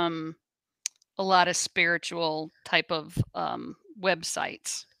in a lot of spiritual type of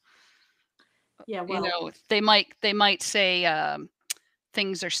websites. Yeah, You well, know, they might say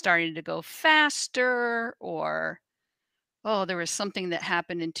things are starting to go faster, or oh, there was something that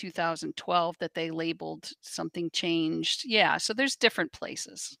happened in 2012 that they labeled something changed. Yeah, so there's different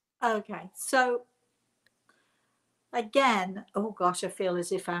places. okay. So again, oh gosh, I feel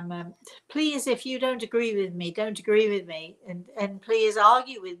as if I'm. Please, if you don't agree with me, don't agree with me, and please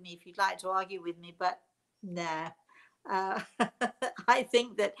argue with me if you'd like to argue with me. But nah, uh, I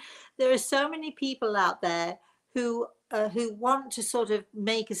think that there are so many people out there who want to sort of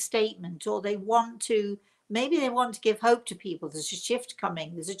make a statement, or they want to, maybe they want to give hope to people. There's a shift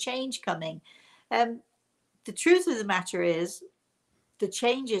coming. There's a change coming. Um, the truth of the matter is, the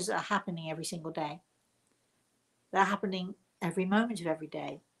changes are happening every single day. They're happening every moment of every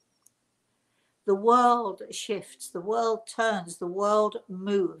day. The world shifts, the world turns, the world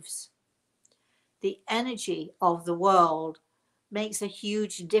moves. The energy of the world makes a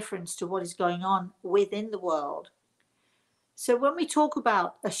huge difference to what is going on within the world. So when we talk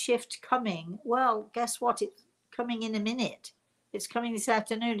about a shift coming, well, guess what? It's coming in a minute. It's coming this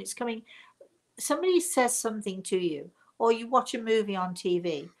afternoon. It's coming. Somebody says something to you, or you watch a movie on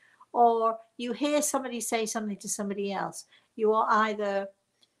TV, or you hear somebody say something to somebody else. You are either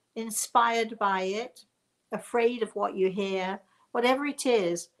inspired by it, afraid of what you hear, whatever it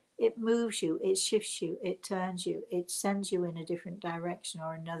is, it moves you, it shifts you, it turns you, it sends you in a different direction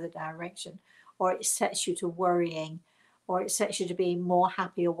or another direction, or it sets you to worrying, or it sets you to being more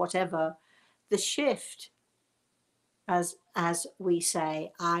happy or whatever. The shift, as we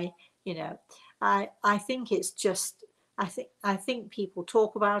say, I think it's just I think people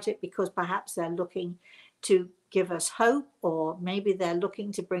talk about it because perhaps they're looking to give us hope, or maybe they're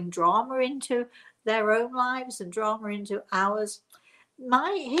looking to bring drama into their own lives and drama into ours.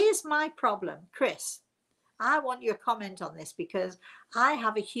 Here's my problem, Chris. I want your comment on this because I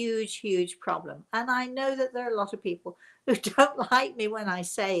have a huge, huge problem. And I know that there are a lot of people who don't like me when I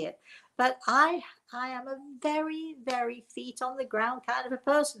say it, but I am a very, very feet on the ground kind of a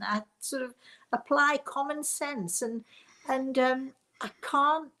person. I sort of apply common sense and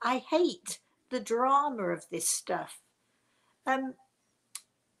I hate the drama of this stuff. Um,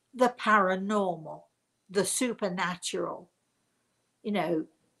 the paranormal, the supernatural, you know,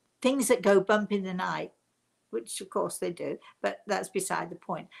 things that go bump in the night, which of course they do, but that's beside the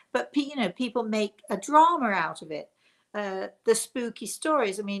point. But people make a drama out of it. The spooky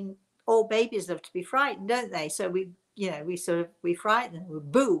stories. I mean, all babies love to be frightened, don't they? So we frighten them. We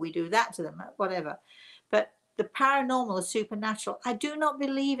boo. We do that to them, whatever. But the paranormal, the supernatural. I do not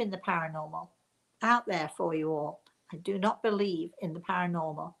believe in the paranormal. Out there for you all. I do not believe in the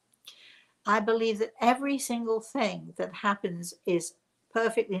paranormal. I believe that every single thing that happens is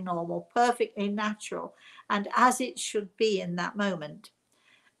perfectly normal, perfectly natural, and as it should be in that moment.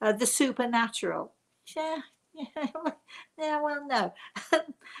 The supernatural, yeah, yeah, yeah, well, no,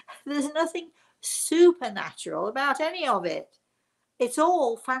 there's nothing supernatural about any of it. It's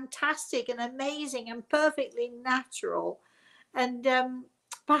all fantastic and amazing and perfectly natural and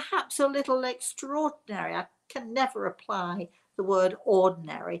perhaps a little extraordinary. I can never apply the word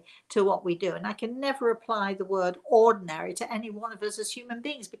ordinary to what we do, and I can never apply the word ordinary to any one of us as human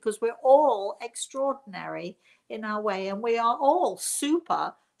beings because we're all extraordinary in our way and we are all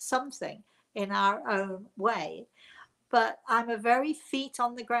super something in our own way. But I'm a very feet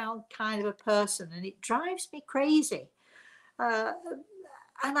on the ground kind of a person, and it drives me crazy. Uh,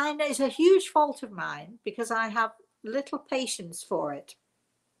 and I know it's a huge fault of mine because I have little patience for it.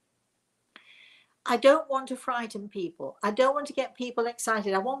 I don't want to frighten people. I don't want to get people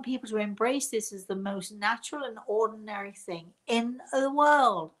excited. I want people to embrace this as the most natural and ordinary thing in the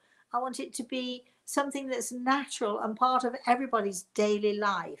world. I want it to be something that's natural and part of everybody's daily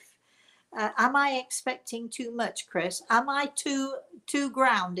life. Am I expecting too much, Chris? Am I too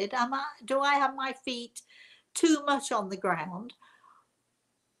grounded? Do I have my feet too much on the ground?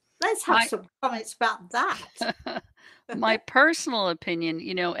 Let's have My some comments about that. my personal opinion,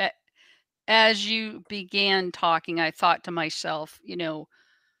 as you began talking, I thought to myself,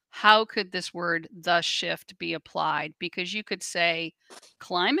 how could this word "the shift" be applied? Because you could say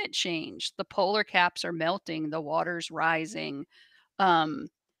climate change, the polar caps are melting, the water's rising. Um,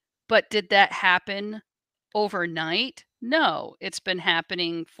 but did that happen overnight? No, it's been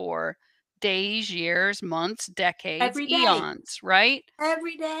happening for days, years, months, decades, Every day, eons, right?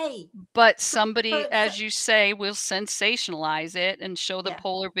 every day. But So, somebody, so as you say, will sensationalize it and show the yeah.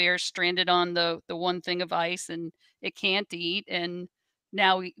 polar bear stranded on the one thing of ice and it can't eat, and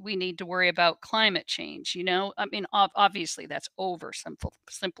now we need to worry about climate change, you know? I mean, obviously, that's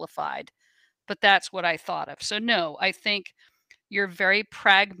simplified, but that's what I thought of. So, no, I think you're very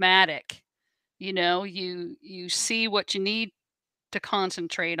pragmatic, you see what you need to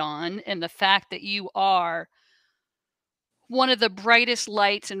concentrate on, and the fact that you are one of the brightest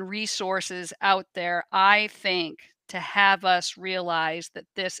lights and resources out there, I think, to have us realize that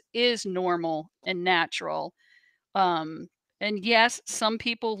this is normal and natural. Um, and yes, some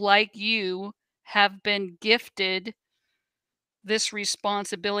people like you have been gifted this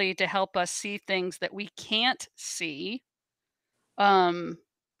responsibility to help us see things that we can't see. Um,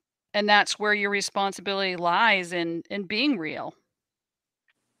 and that's where your responsibility lies in being real.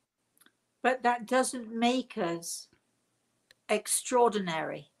 But that doesn't make us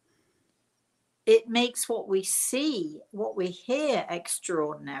extraordinary. It makes what we see, what we hear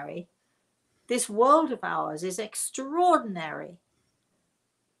extraordinary. This world of ours is extraordinary.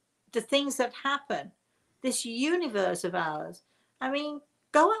 The things that happen, this universe of ours. I mean,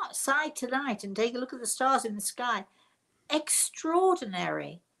 go outside tonight and take a look at the stars in the sky.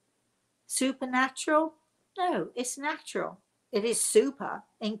 Extraordinary. Supernatural? No, it's natural. It is super,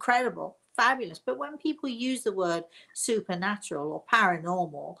 incredible, fabulous. But when people use the word supernatural or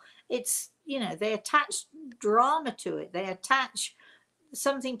paranormal, they attach drama to it. They attach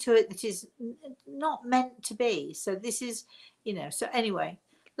something to it that is not meant to be. So this is, so anyway,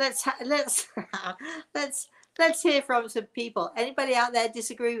 let's let's let's hear from some people. Anybody out there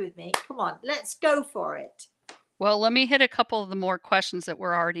disagree with me? Come on, let's go for it. Well, let me hit a couple of the more questions that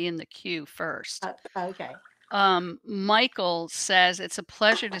were already in the queue first. Okay. Michael says, "It's a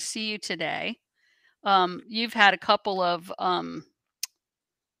pleasure to see you today." You've had a couple of, oh,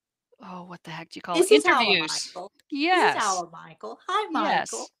 what the heck do you call it? Is it our Interviews. Michael? Is it Yes. our Michael? Hi, Michael.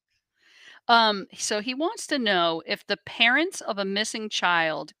 Yes. So he wants to know if the parents of a missing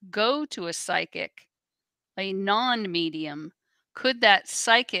child go to a psychic, a non-medium, could that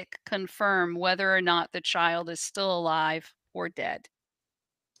psychic confirm whether or not the child is still alive or dead?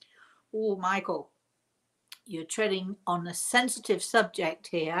 Oh, Michael, you're treading on a sensitive subject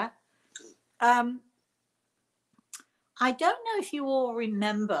here. Um, I don't know if you all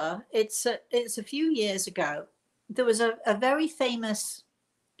remember, it's a few years ago. There was a very famous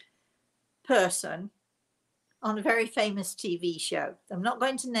person on a very famous TV show. I'm not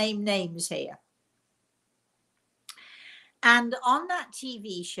going to name names here. And on that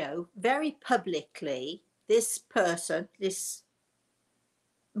TV show, very publicly, this person,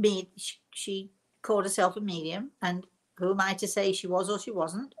 she called herself a medium, and who am I to say she was or she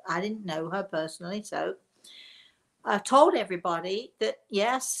wasn't? I didn't know her personally, so I told everybody that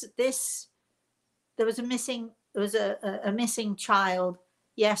yes, there was a missing child.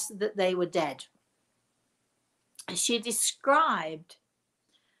 Yes, that they were dead. She described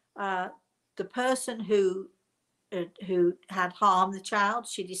uh, the person who had harmed the child.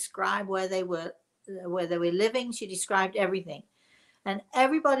 She described where they were living. She described everything, and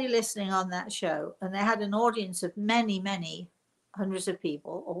everybody listening on that show, and they had an audience of many hundreds of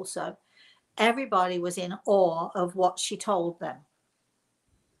people. Also, everybody was in awe of what she told them.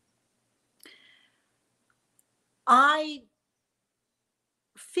 I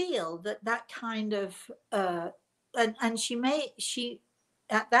feel that that kind of and she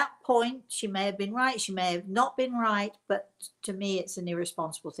at that point she may have been right, she may have not been right, but to me it's an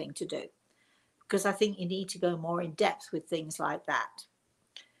irresponsible thing to do, because I think you need to go more in depth with things like that.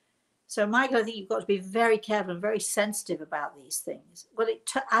 So Michael, I think you've got to be very careful and very sensitive about these things. Well,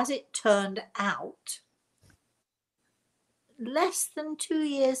 as it turned out, less than 2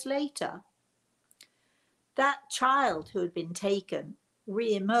 years later, that child who had been taken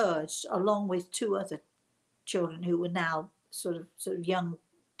re-emerged along with two other children who were now sort of young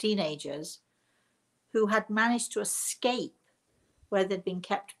teenagers, who had managed to escape where they'd been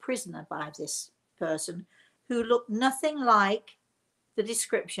kept prisoner by this person who looked nothing like the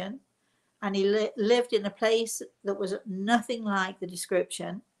description, and he lived in a place that was nothing like the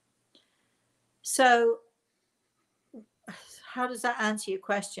description. So how does that answer your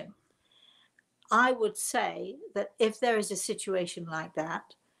question? I would say that if there is a situation like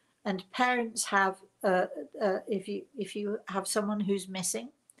that, and parents have, if you have someone who's missing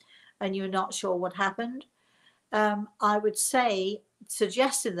and you're not sure what happened, I would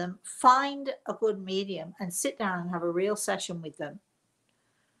suggest to them, find a good medium and sit down and have a real session with them.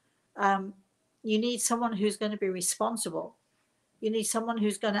 You need someone who's going to be responsible. You need someone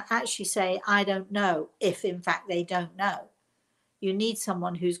who's going to actually say, I don't know, if in fact they don't know. You need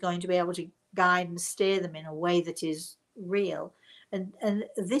someone who's going to be able to guide and steer them in a way that is real. And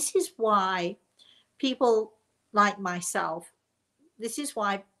this is why people like myself, this is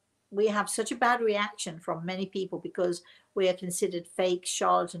why we have such a bad reaction from many people, because we are considered fake,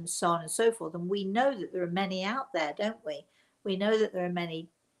 charlatans, so on and so forth. And we know that there are many out there, don't we? We know that there are many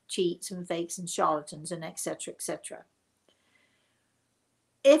cheats and fakes and charlatans and etc. etc.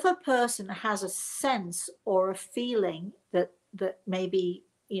 If a person has a sense or a feeling that maybe,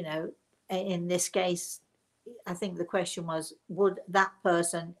 in this case, I think the question was, would that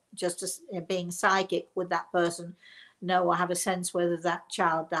person, just as being psychic, would that person know or have a sense whether that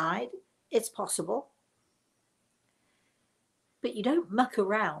child died? It's possible. But you don't muck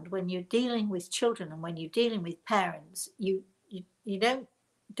around when you're dealing with children and when you're dealing with parents. You don't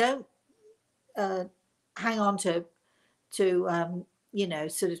hang on to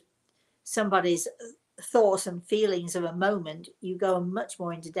sort of somebody's thoughts and feelings of a moment. You go much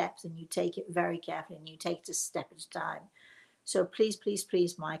more into depth and you take it very carefully and you take it a step at a time. So please, please,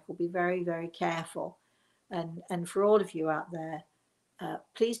 please, Michael, be very, very careful. And for all of you out there,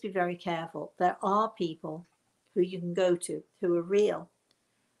 please be very careful. There are people who you can go to who are real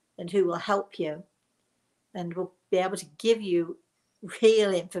and who will help you and will be able to give you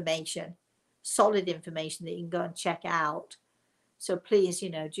real information, solid information that you can go and check out. So please,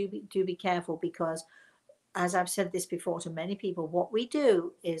 do be careful, because as I've said this before to many people, what we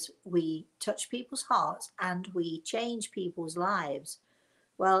do is we touch people's hearts and we change people's lives.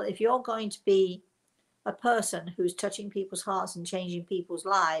 Well, if you're going to be a person who's touching people's hearts and changing people's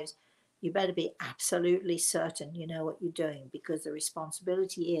lives, you better be absolutely certain you know what you're doing, because the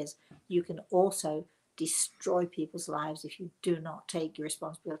responsibility is you can also destroy people's lives if you do not take your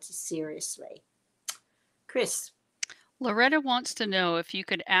responsibility seriously. Chris. Loretta wants to know if you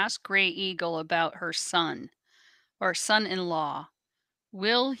could ask Gray Eagle about her son or son-in-law.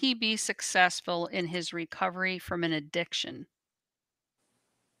 Will he be successful in his recovery from an addiction?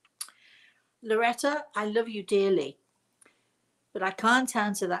 Loretta, I love you dearly, but I can't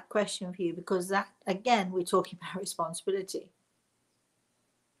answer that question for you because that, again, we're talking about responsibility.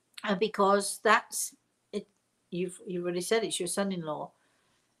 And because that's it, you've already said it's your son-in-law.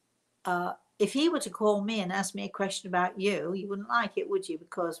 If he were to call me and ask me a question about you, you wouldn't like it, would you?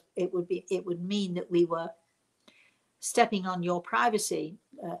 Because it would mean that we were stepping on your privacy.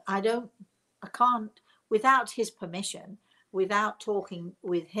 I can't, without his permission, without talking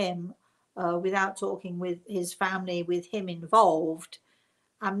with him, without talking with his family, with him involved.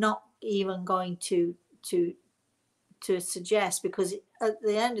 I'm not even going to to suggest, because at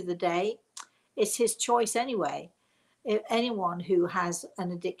the end of the day, it's his choice anyway. If anyone who has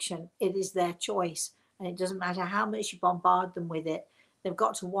an addiction, it is their choice, and it doesn't matter how much you bombard them with it. They've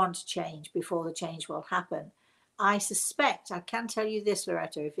got to want to change before the change will happen. I suspect, I can tell you this,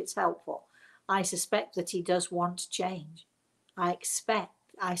 Loretta, if it's helpful, I suspect that he does want to change. I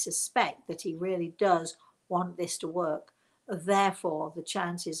suspect that he really does want this to work. Therefore, the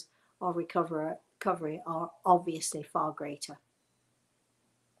chances of recovery are obviously far greater.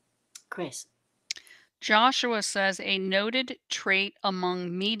 Chris. Joshua says a noted trait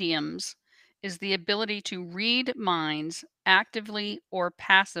among mediums is the ability to read minds actively or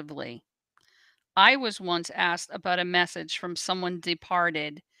passively. I was once asked about a message from someone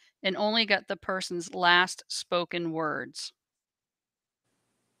departed and only got the person's last spoken words.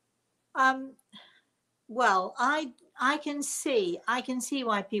 Um, well, I can see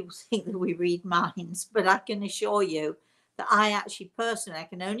why people think that we read minds, but I can assure you that I actually personally, I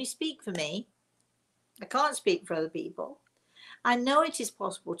can only speak for me. I can't speak for other people. I know it is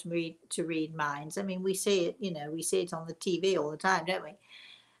possible to read minds. I mean, we see it, we see it on the TV all the time, don't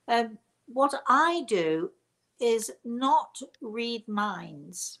we? What I do is not read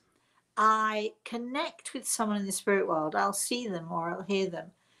minds. I connect with someone in the spirit world. I'll see them or I'll hear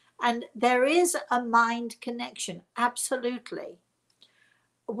them. And there is a mind connection, absolutely.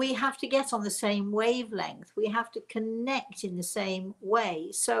 We have to get on the same wavelength. We have to connect in the same way.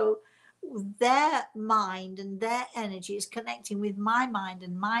 So their mind and their energy is connecting with my mind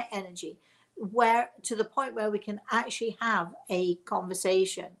and my energy, where to the point where we can actually have a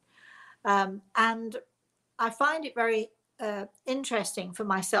conversation. And I find it very interesting for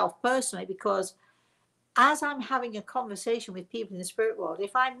myself personally, because as I'm having a conversation with people in the spirit world,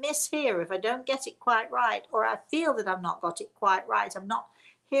 if I mishear, if I don't get it quite right, or I feel that I've not got it quite right, I'm not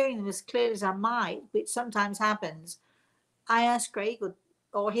hearing them as clearly as I might, which sometimes happens, I ask Craig,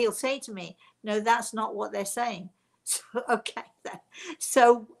 or he'll say to me, no, that's not what they're saying. So, okay, then.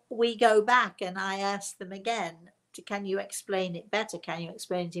 So we go back and I ask them again, can you explain it better? Can you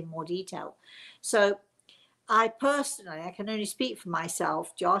explain it in more detail? So I personally, I can only speak for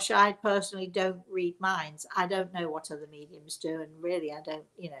myself, Josh. I personally don't read minds. I don't know what other mediums do, and really, I don't.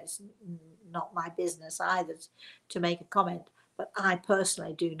 It's not my business either to make a comment. But I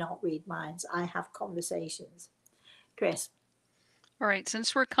personally do not read minds. I have conversations. Chris. All right,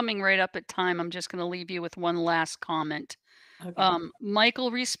 since we're coming right up at time, I'm just going to leave you with one last comment. Okay.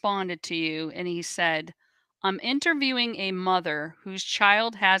 Michael responded to you and he said, I'm interviewing a mother whose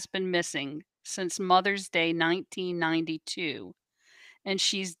child has been missing since Mother's Day 1992, and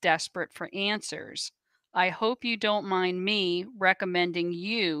she's desperate for answers. I hope you don't mind me recommending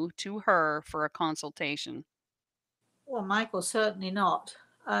you to her for a consultation. Well, Michael, certainly not.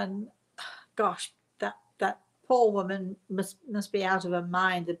 And gosh, that poor woman must be out of her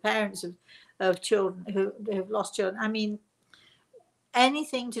mind. The parents of children who have lost children. I mean,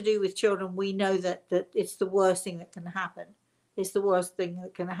 anything to do with children, we know that it's the worst thing that can happen. It's the worst thing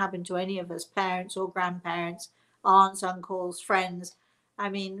that can happen to any of us, parents or grandparents, aunts, uncles, friends. I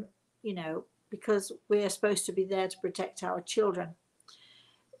mean, because we're supposed to be there to protect our children.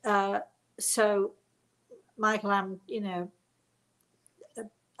 So, Michael,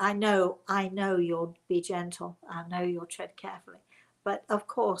 I know you'll be gentle. I know you'll tread carefully. But of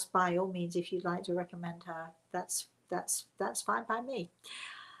course, by all means, if you'd like to recommend her, that's fine by me.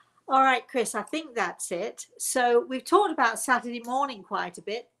 All right, Chris, I think that's it. So we've talked about Saturday morning quite a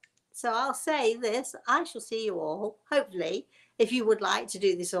bit. So I'll say this, I shall see you all, hopefully, if you would like to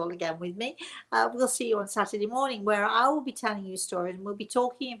do this all again with me. We'll see you on Saturday morning, where I will be telling you stories, and we'll be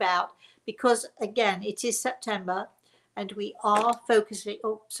talking about, because again, it is September and we are focusing,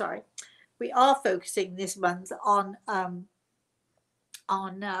 we are focusing this month on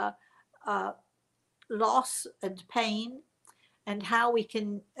loss and pain, and how we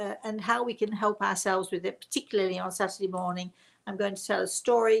can help ourselves with it, particularly on Saturday morning. I'm going to tell a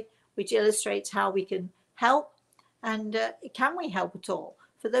story which illustrates how we can help, and can we help at all?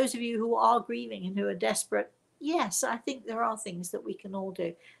 For those of you who are grieving and who are desperate, yes, I think there are things that we can all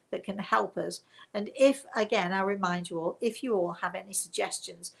do that can help us. And if, again, I remind you all, if you all have any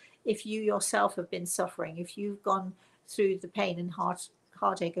suggestions, if you yourself have been suffering, if you've gone through the pain and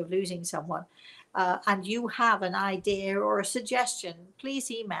heartache of losing someone, and you have an idea or a suggestion, please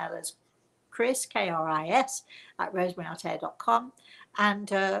email us, Chris, Kris, at rosemaryaltea.com.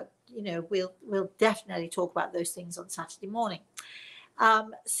 And, we'll definitely talk about those things on Saturday morning.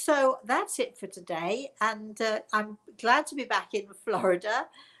 So that's it for today. And I'm glad to be back in Florida,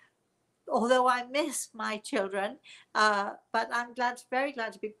 although I miss my children. But I'm very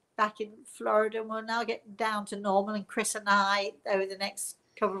glad to be back in Florida. And we'll now get down to normal. And Chris and I, over the next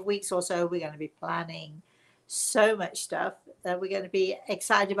couple of weeks or so, we're going to be planning so much stuff. We're going to be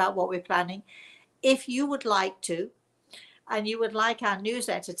excited about what we're planning. If you would like to, and you would like our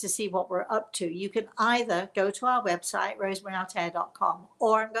newsletter to see what we're up to, you can either go to our website, rosemaryaltea.com,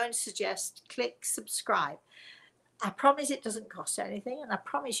 or I'm going to suggest click subscribe. I promise it doesn't cost anything, and I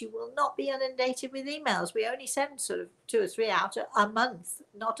promise you will not be inundated with emails. We only send sort of 2 or 3 out a month,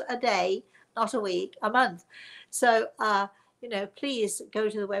 not a day, not a week, a month. So, please go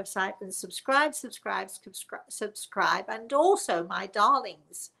to the website and subscribe. And also, my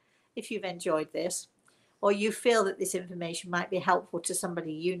darlings, if you've enjoyed this, or you feel that this information might be helpful to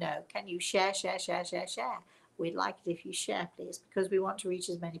somebody you know, can you share? We'd like it if you share, please, because we want to reach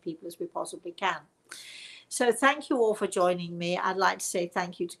as many people as we possibly can. So thank you all for joining me. I'd like to say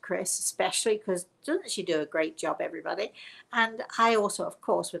thank you to Chris, especially, because doesn't she do a great job, everybody? And I also, of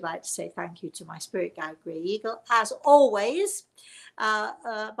course, would like to say thank you to my spirit guide, Grey Eagle, as always,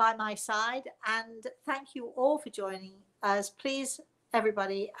 by my side. And thank you all for joining us. Please,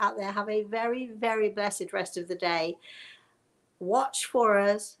 everybody out there, have a very, very blessed rest of the day. Watch for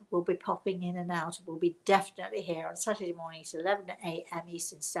us. We'll be popping in and out. We'll be definitely here on Saturday mornings, 11 a.m.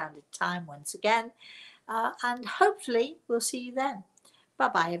 Eastern Standard Time once again. And hopefully we'll see you then.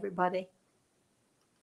 Bye-bye, everybody.